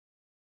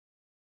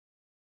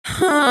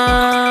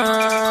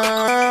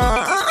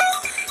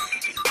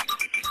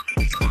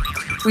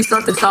We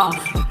start this off.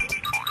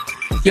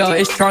 Yo,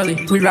 it's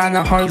Charlie. We riding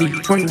that Harley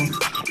 21.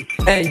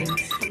 Hey,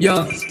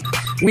 yo,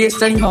 we at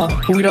study hall,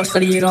 but we don't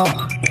study at all.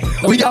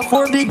 We got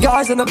 4 big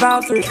guys in the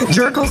bathroom.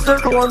 Jerkle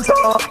circle on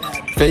top.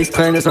 Face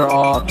planners are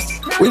ops.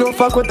 We don't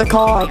fuck with the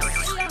cops.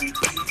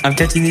 I'm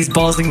catching these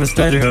balls like the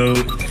spider hoe.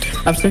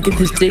 I'm sucking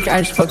this dick,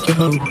 I just fuck your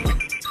hoe.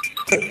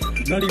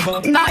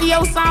 Nadia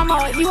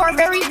Osama, you are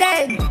very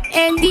dead.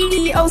 And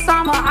Didi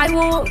Osama, I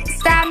will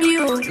stab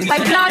you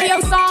like Nadia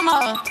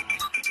Osama.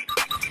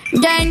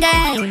 Gang,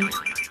 gang.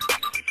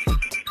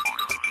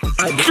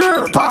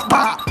 Sure, pop,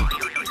 pop.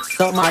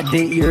 Suck my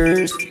dick,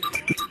 yours.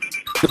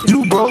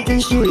 You broken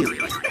shit.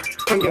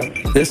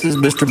 This is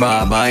Mr.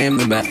 Bob. I am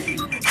the best.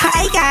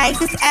 Hi guys,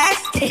 it's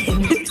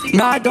Ashton.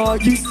 Nah,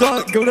 dog, you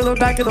suck. Go to the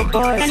back of the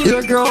bus.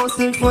 Your girl is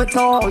 6 foot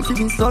tall. She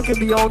be sucking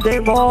me all day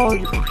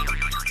long.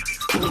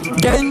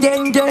 Gang,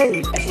 gang,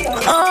 gang.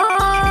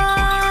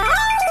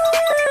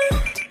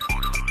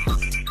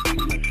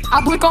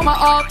 I blick on my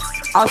ops.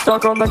 I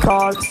suck on the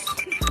cops.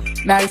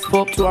 Maddox,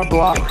 pull up to our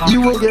block.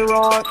 You will get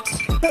rocked.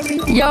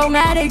 Yo,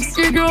 Maddox,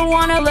 your girl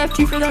wanna left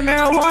you for the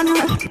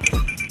marijuana.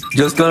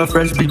 Just got a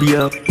French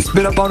BBL.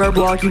 Spit up on our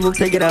block, you will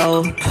take it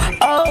L.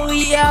 Oh,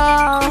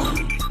 yeah.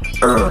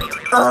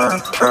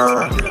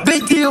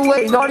 Big deal,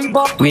 wait, naughty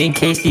ball. We in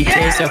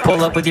KCK, so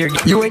pull up with your...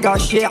 You ain't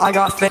got shit, I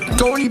got fit.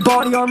 Don't need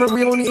body armor,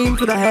 we only aim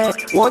for the head.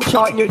 1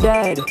 shot and you're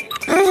dead.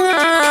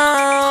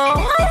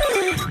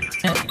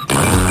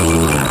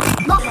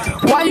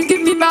 Why you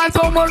give me math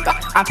homework?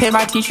 I pay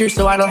my teacher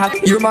so I don't have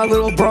to. You're my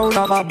little bro,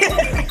 not my...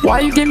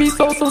 Why you give me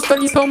social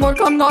studies homework?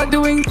 I'm not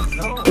doing.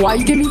 Why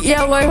you give me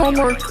ELA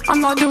homework?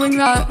 I'm not doing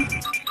that.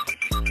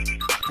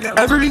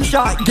 Everything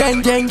shot,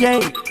 gang, gang,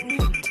 gang.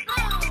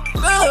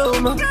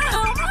 Boom.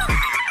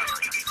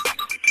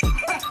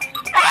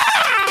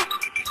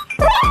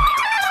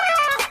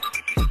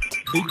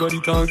 Big buddy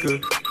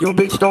Tonka. Yo,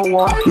 bitch, don't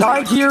walk.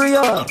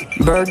 Nigeria.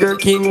 Burger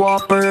King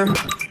Whopper.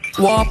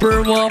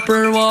 Whopper,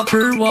 Whopper,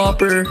 Whopper,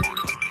 Whopper.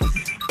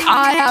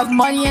 I have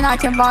money and I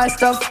can buy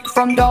stuff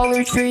from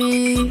Dollar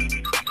Tree.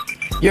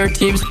 Your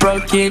team's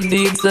broken,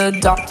 needs a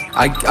doc.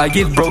 I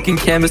give broken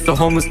canvas to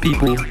homeless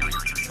people.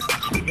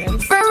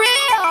 For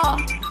real.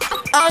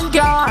 On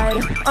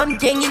God. On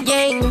gang,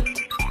 gang.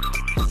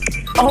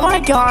 Oh my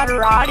God,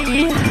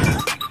 Roddy.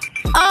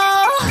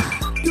 Oh.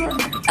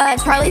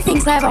 Charlie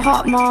thinks I have a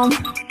hot mom.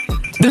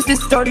 This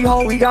is study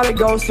hall, we gotta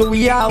go, so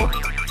we out.